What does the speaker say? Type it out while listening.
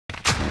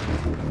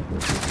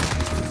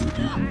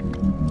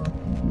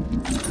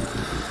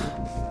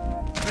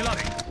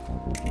Reloading.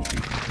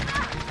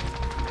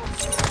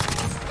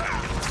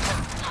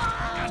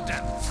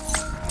 Goddamn.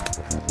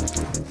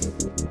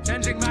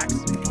 Changing max.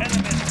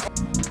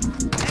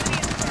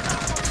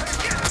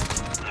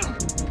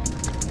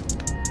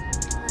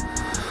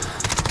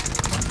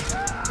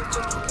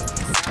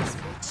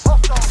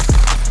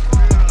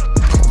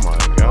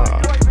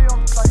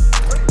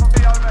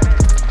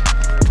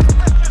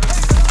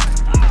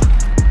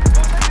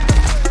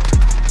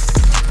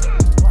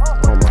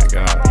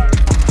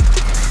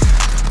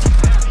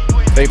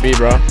 Take B,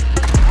 bro.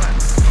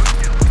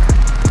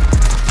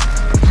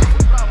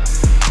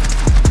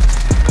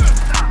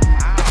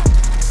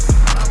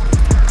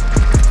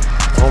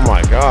 Oh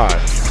my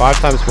gosh. 5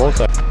 times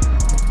multi.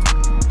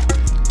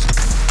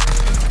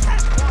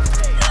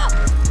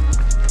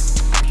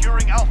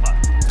 Securing Alpha.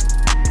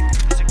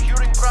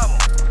 Securing Bravo.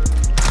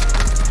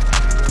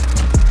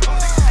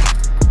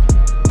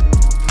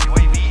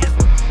 UAV is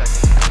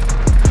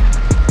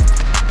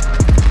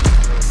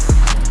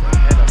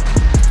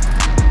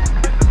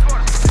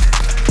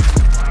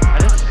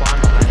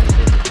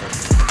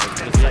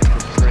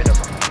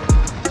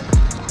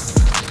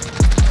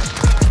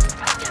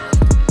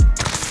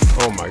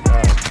Oh my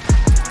god.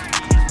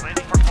 He's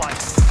ready for flight.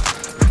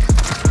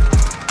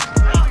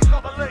 He's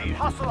got the lead.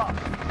 Hustle up.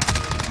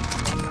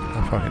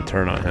 I'll fucking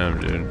turn on him,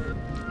 dude. I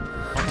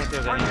don't think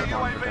there's any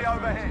UAV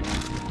overhead.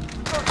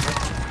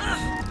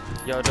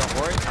 Yo, don't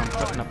worry, I'm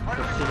putting a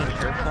precision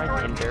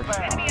airstrike in their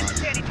space.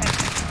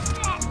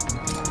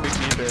 We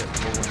need it,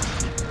 we'll win.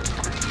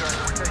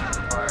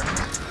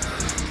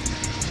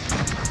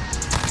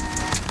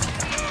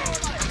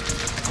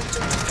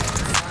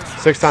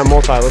 6-time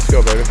multi, let's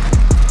go, baby.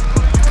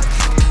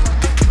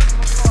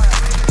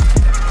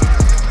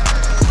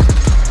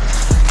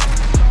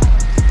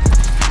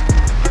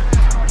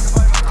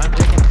 I'm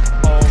taking.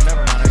 Oh,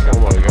 never mind. Oh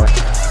my god.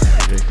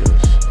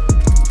 Ridiculous.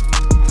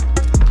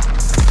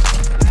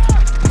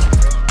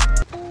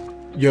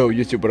 Yo,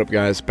 YouTube, what up,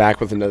 guys?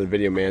 Back with another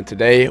video, man.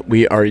 Today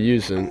we are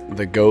using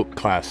the GOAT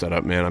class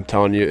setup, man. I'm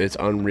telling you, it's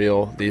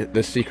unreal.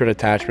 This secret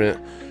attachment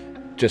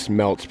just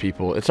melts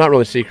people. It's not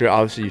really secret,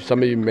 obviously.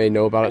 Some of you may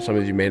know about it, some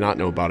of you may not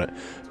know about it,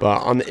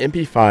 but on the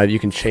MP5 you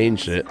can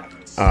change it,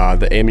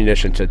 the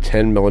ammunition, to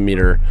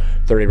 10mm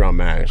 30-round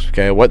mags.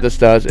 Okay, what this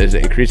does is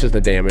it increases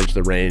the damage,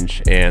 the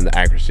range, and the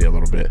accuracy a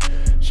little bit.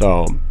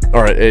 So,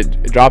 or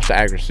it drops the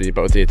accuracy,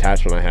 but with the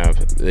attachment I have,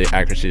 the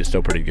accuracy is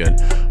still pretty good.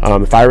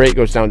 The fire rate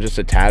goes down just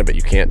a tad, but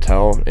you can't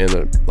tell,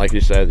 and like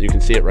you said, you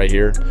can see it right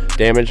here.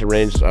 Damage and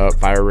range is up,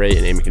 fire rate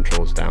and aiming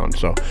control is down.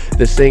 So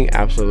this thing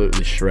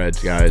absolutely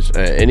shreds, guys.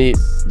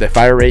 The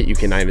fire rate, you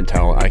cannot even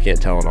tell. I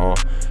can't tell at all.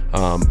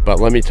 But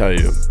let me tell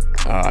you,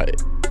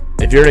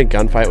 if you're in a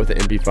gunfight with the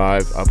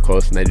MP5 up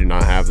close and they do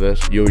not have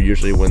this, you'll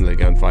usually win the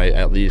gunfight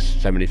at least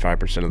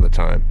 75% of the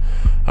time.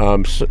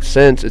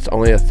 Since it's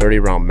only a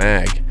 30-round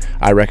mag,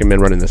 I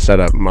recommend running the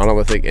setup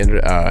monolithic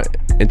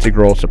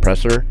integral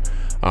suppressor,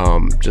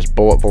 just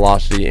bullet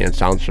velocity and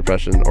sound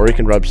suppression, or you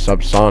can rub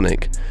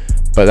subsonic,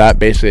 but that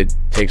basically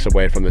takes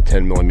away from the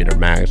 10mm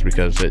mags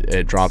because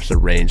it drops the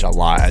range a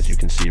lot, as you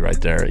can see right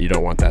there. You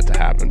don't want that to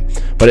happen,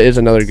 but it is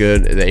another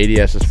good. The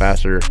ADS is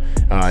faster,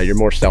 you're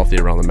more stealthy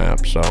around the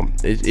map, so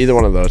it's either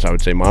one of those. I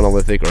would say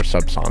monolithic or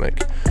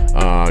subsonic.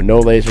 No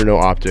laser, no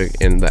optic,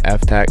 and the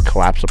FTAC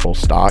collapsible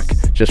stock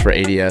just for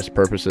ADS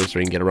purposes, so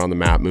you can get around the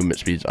map, movement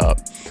speeds up.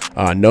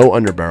 No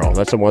underbarrel.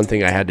 That's the one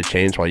thing I had to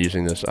change while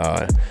using this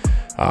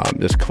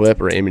this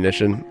clip or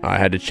ammunition. I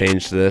had to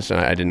change this, and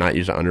I did not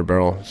use an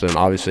underbarrel. So then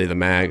obviously the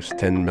mags,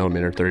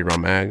 10mm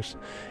 30-round mags,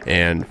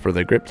 and for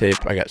the grip tape,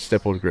 I got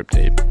stippled grip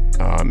tape.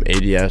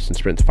 ADS and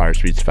sprint to fire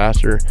speeds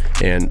faster,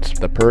 and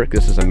the perk,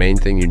 this is the main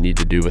thing you need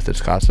to do with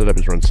this class setup,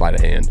 is run sleight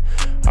of hand.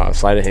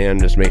 Sleight of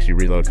hand just makes you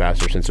reload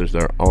faster since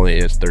there only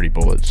is 30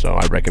 bullets, so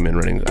I recommend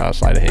running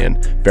sleight of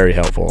hand. Very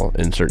helpful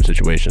in certain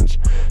situations.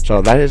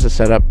 So that is the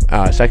setup.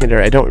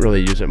 Secondary, I don't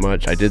really use it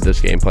much. I did this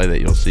gameplay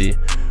that you'll see,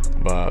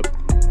 but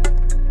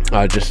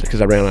just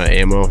because I ran out of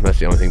ammo, that's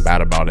the only thing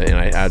bad about it, and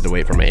I had to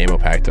wait for my ammo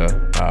pack to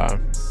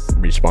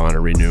respawn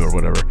or renew or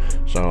whatever.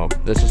 So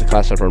this is the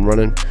class setup I'm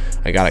running.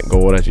 I got it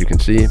gold, as you can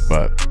see.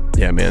 But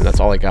yeah, man, that's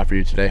all I got for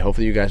you today.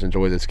 Hopefully you guys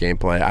enjoy this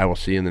gameplay. I will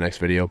see you in the next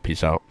video.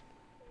 Peace out.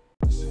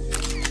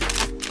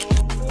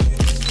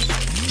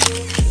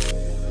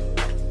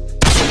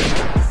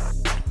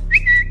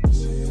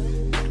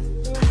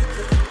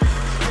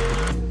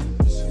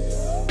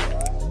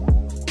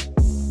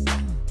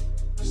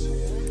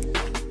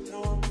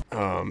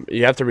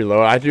 You have to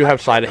reload. I do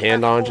have sleight of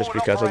hand on just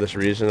because of this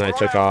reason. I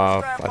took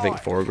off, I think,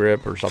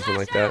 foregrip or something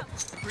like that.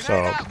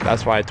 So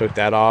that's why I took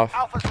that off.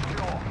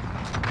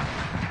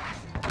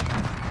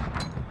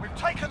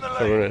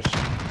 So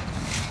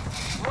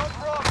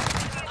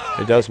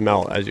it does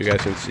melt, as you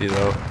guys can see,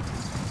 though.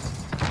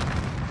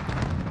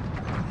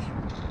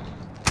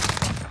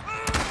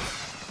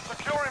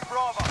 Securing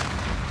Bravo.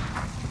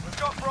 We've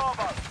got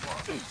Bravo.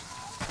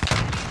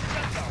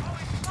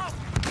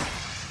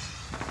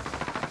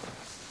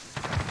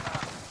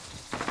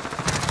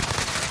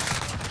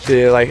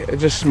 See, like, it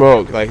just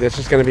smoke. Like, this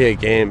is gonna be a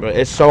game, but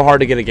it's so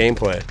hard to get a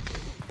gameplay.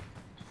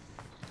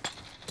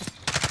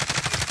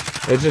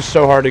 It's just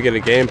so hard to get a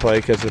gameplay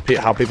because of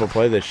how people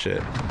play this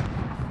shit.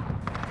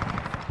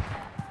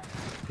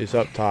 He's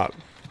up top.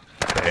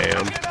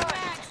 Damn.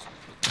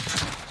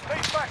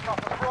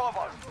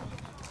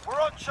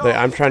 Like,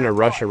 I'm trying to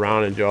rush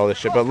around and do all this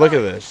shit, but look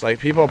at this. Like,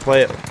 people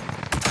play it.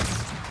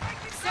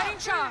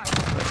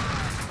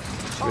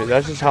 I mean,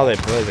 that's just how they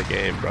play the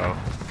game, bro.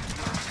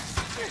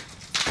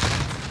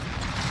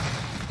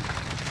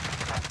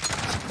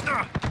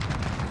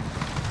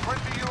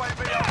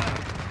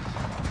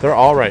 They're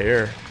all right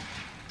here.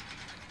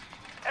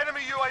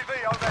 Enemy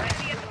UAV overhead.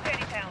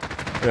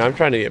 I mean, I'm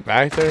trying to get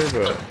back there,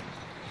 but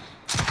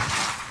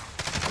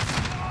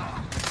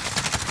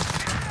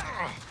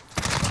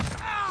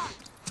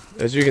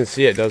as you can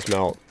see, it does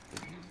melt.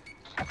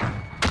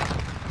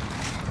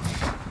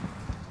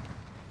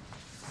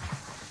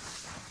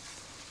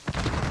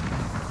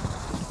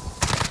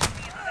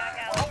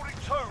 Holding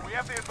 2, we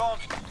have the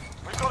advantage.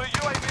 We've got a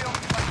UAV on the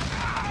place.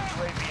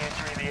 UAV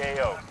entering the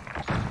AO.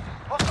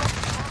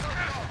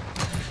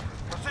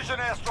 Precision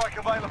airstrike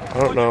available. I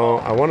don't know.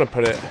 I want to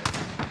put it.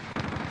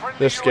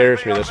 This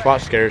scares me. The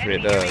spot scares me.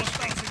 It does.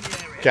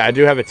 Okay, I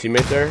do have a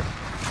teammate there.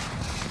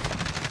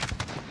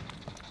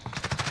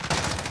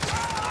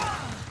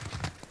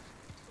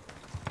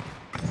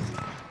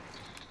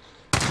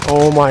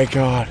 Oh my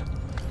god.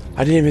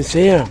 I didn't even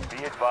see him.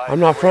 I'm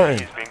not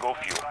fronting. Bingo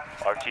fuel.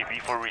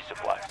 RTB for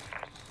resupply.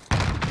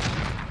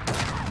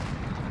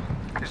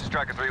 This is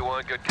Striker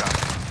 3-1. Good copy.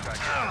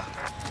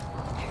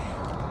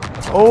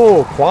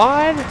 Oh,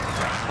 quad?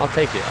 I'll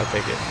take it. I'll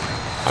take it.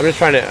 I'm just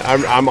trying to.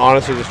 I'm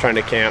honestly just trying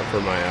to camp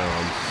for my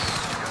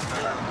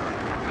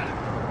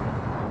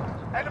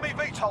Enemy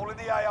VTOL in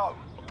the AO.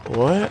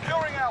 What?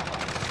 Securing Alpha.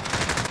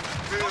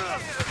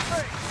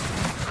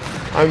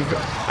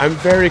 I'm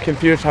very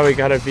confused how he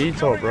got a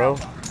VTOL, bro.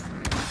 Losing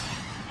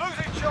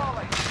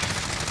Charlie.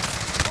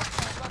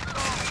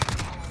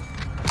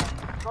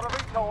 Got a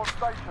VTOL on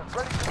station,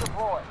 ready to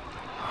deploy.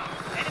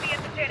 Enemy at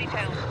the jetty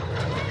town.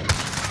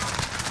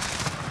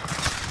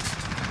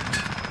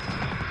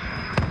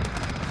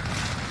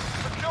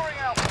 Securing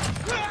Alpha.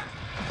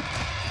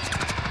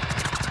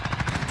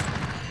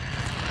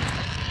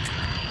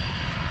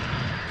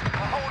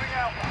 We're holding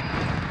Alpha.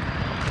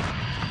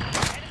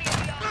 Enemy at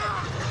the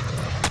office.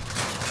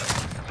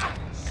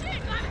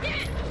 Shit, I'm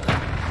hit!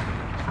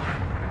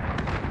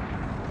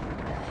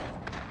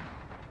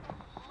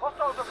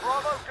 Hostiles at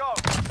Bravo, go.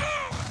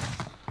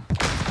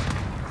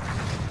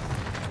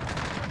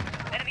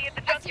 Enemy at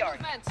the junkyard.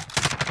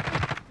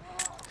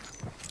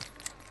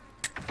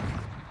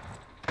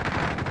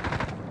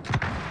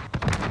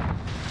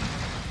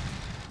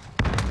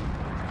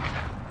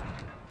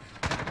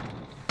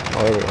 Oh,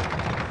 there we go.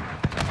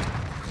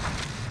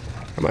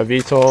 Got my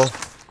VTOL.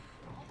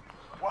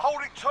 We're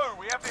holding 2,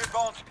 we have the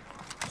advantage.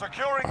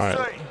 Securing All right.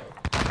 C.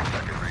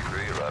 Striker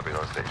 3-3 arriving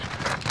on station.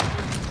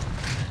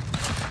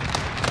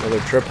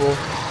 Another triple.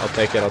 I'll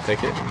take it. I'll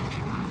take it.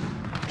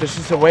 Just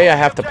is the way I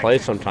have to play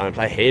sometimes.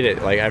 I hate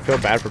it. Like, I feel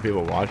bad for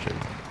people watching.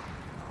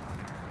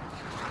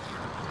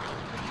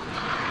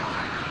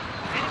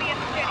 Enemy at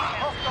the jetty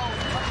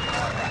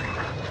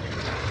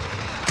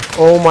town.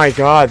 Oh my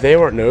god, they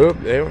weren't. Nope.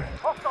 They were.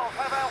 Hostiles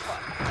have Alpha.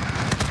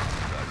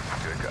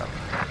 Good copy.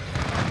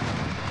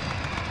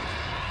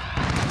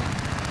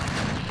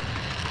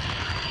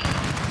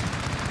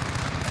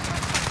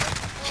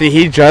 See,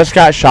 he just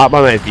got shot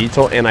by my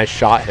VTOL and I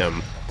shot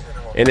him.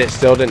 And it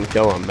still didn't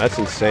kill him. That's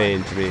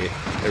insane to me.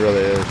 It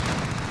really is.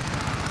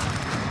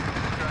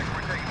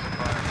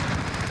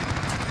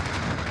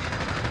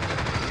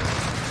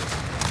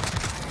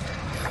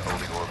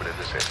 Holding orbit in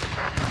this area.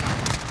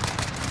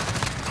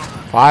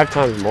 5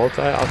 times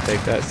multi? I'll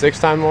take that. 6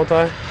 times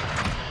multi?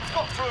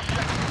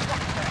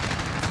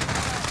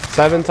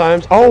 7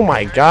 times? Oh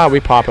my god, we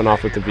popping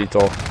off with the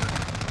VTOL.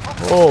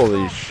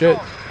 Holy shit.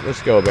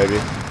 Let's go, baby.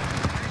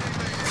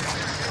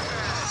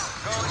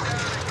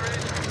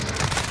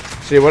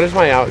 See, what is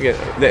my outget?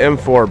 The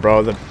M4,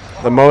 bro.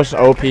 The most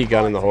OP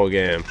gun in the whole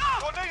game.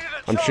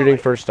 I'm shooting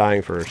first,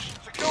 dying first.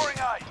 Securing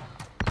A.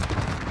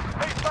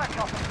 Need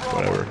backup at Bravo.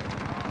 Whatever.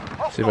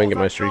 See if I can get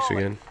my streaks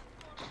again.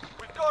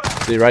 We've got it.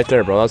 See, right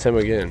there, bro. That's him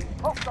again.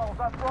 Hostiles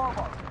at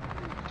Bravo.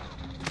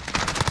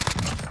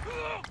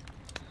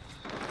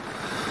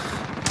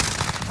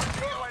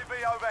 UAV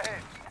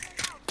overhead.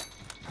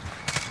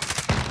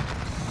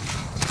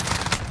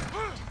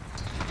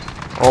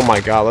 Oh my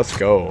god, let's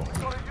go.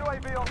 Got a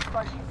UAV on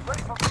station.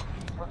 Ready for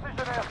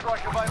precision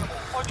airstrike available.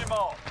 On your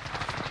mark.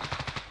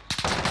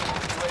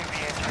 UAV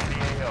entering the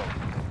AO.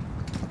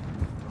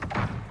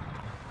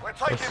 We're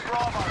taking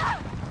Bravo.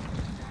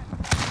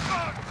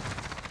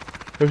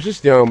 It was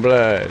just young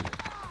blood.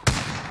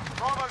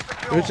 Bravo It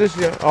secure. was just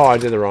young. Oh, I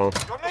did it wrong.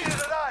 You're needed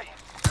at A.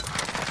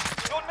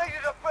 You're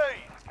needed at B.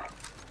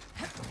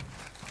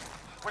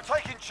 We're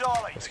taking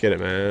Charlie. Let's get it,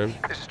 man.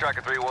 This is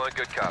Striker 3-1.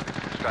 Good copy.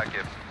 Strike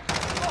him.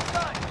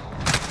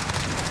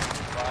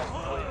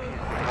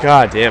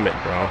 God damn it,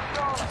 bro.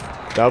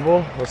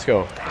 Double? Let's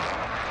go.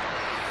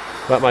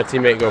 Let my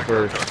teammate go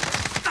first.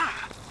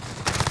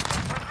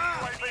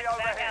 Enemy in the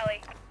back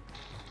alley.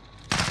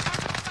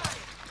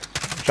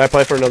 Should I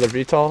play for another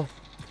VTOL?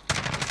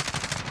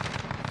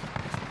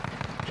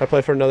 Should I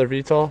play for another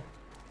VTOL?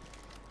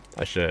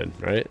 I should,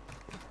 right?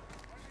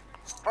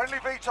 Friendly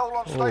VTOL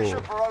on station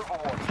Ooh. for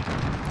Overwatch.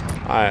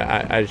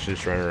 I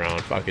just run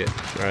around. Fuck it,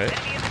 right?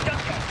 Enemy in the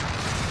junkyard.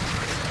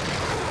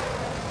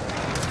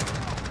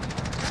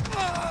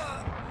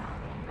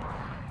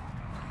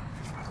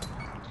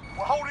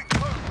 We're holding two.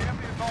 We have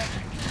the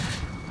advantage.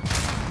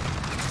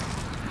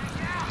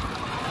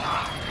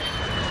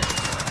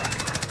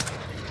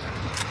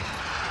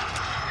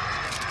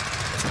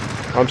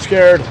 I'm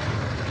scared.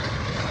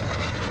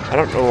 I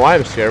don't know why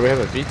I'm scared. We have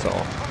a VTOL.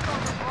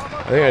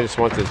 I think I just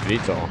want this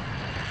VTOL.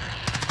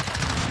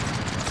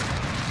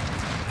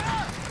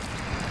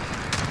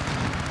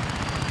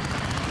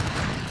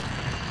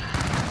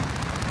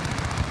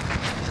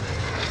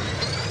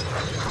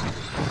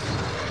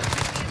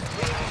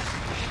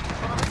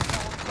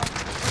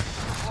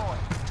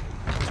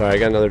 Sorry, I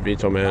got another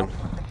VTOL, man. You're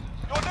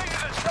needed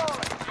at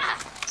Charlie.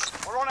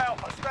 We're on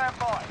Alpha. Stand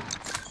by.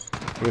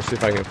 Let me see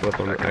if I can flip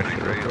them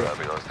actually real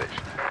quick.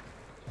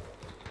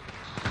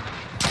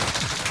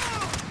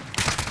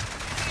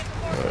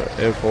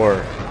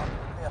 M4.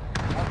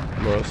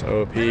 Most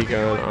OP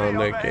gun on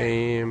the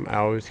game. I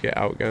always get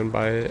outgunned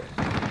by it.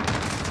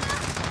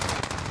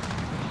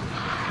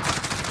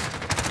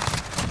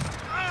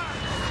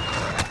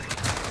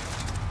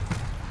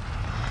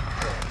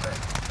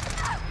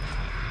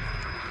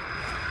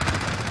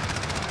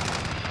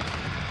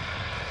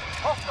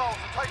 Hostiles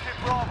are taking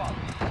Bravo.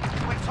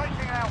 We're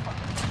taking Alpha.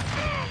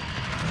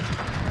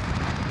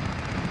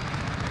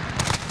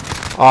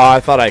 Oh, I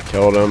thought I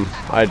killed him.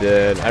 I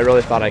did. I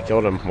really thought I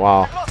killed him.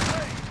 Wow. Lost me.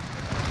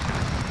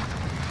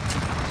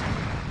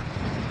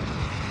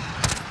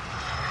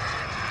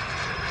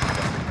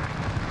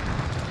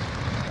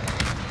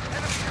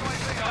 Enemy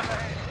UAV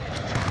overhead.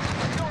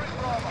 Securing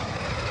Bravo.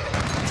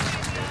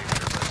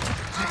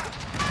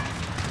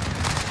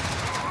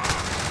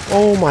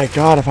 Oh my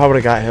god, if I would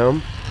have got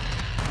him.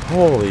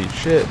 Holy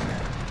shit.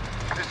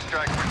 This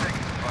strike, we're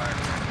taking fire.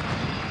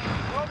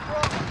 We're on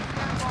Bravo.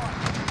 Stand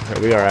by.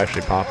 Okay, we are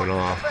actually popping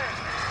off.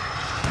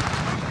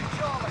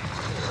 Charlie.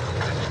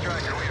 This is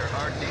Striker, we are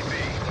RTB.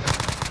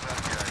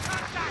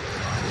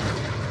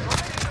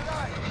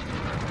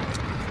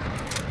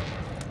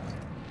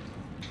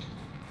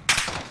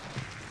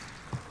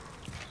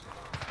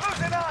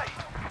 Losing A.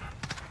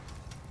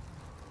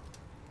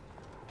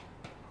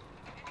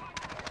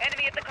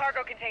 Enemy at the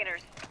cargo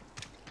containers.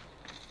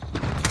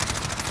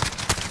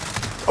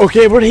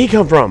 Okay, where did he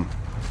come from?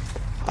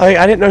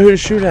 I didn't know who to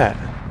shoot at.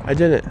 I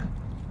didn't.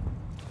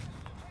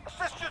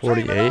 Assist your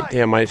team 48. at A.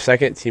 Damn, my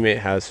second teammate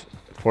has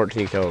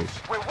 14 kills.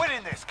 We're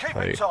winning this. Keep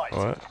Like, it tight.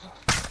 what? Lost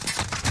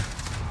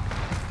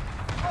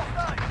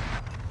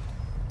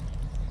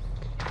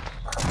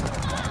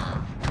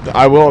A.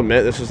 I will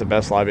admit, this is the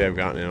best lobby I've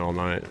gotten in all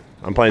night.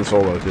 I'm playing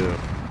solo, too.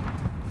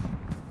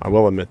 I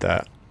will admit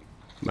that.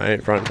 I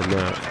ain't fronting from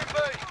that. Losing B.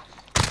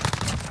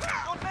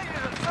 You're needed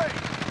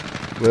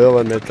at C. Will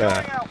admit Securing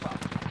that. Alpha.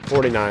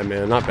 49,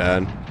 man. Not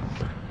bad.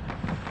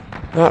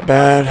 Not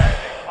bad.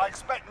 I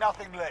expect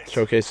nothing less.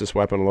 Showcase this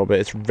weapon a little bit.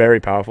 It's very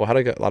powerful. Had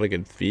a lot of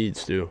good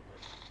feeds, too.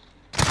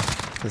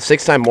 The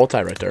 6-time multi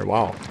right there.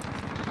 Wow.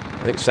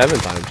 I think 7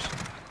 times.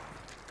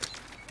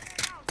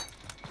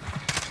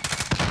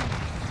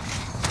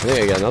 I think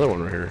I got another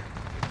one right here.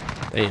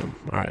 Damn.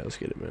 Alright, let's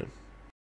get it, man.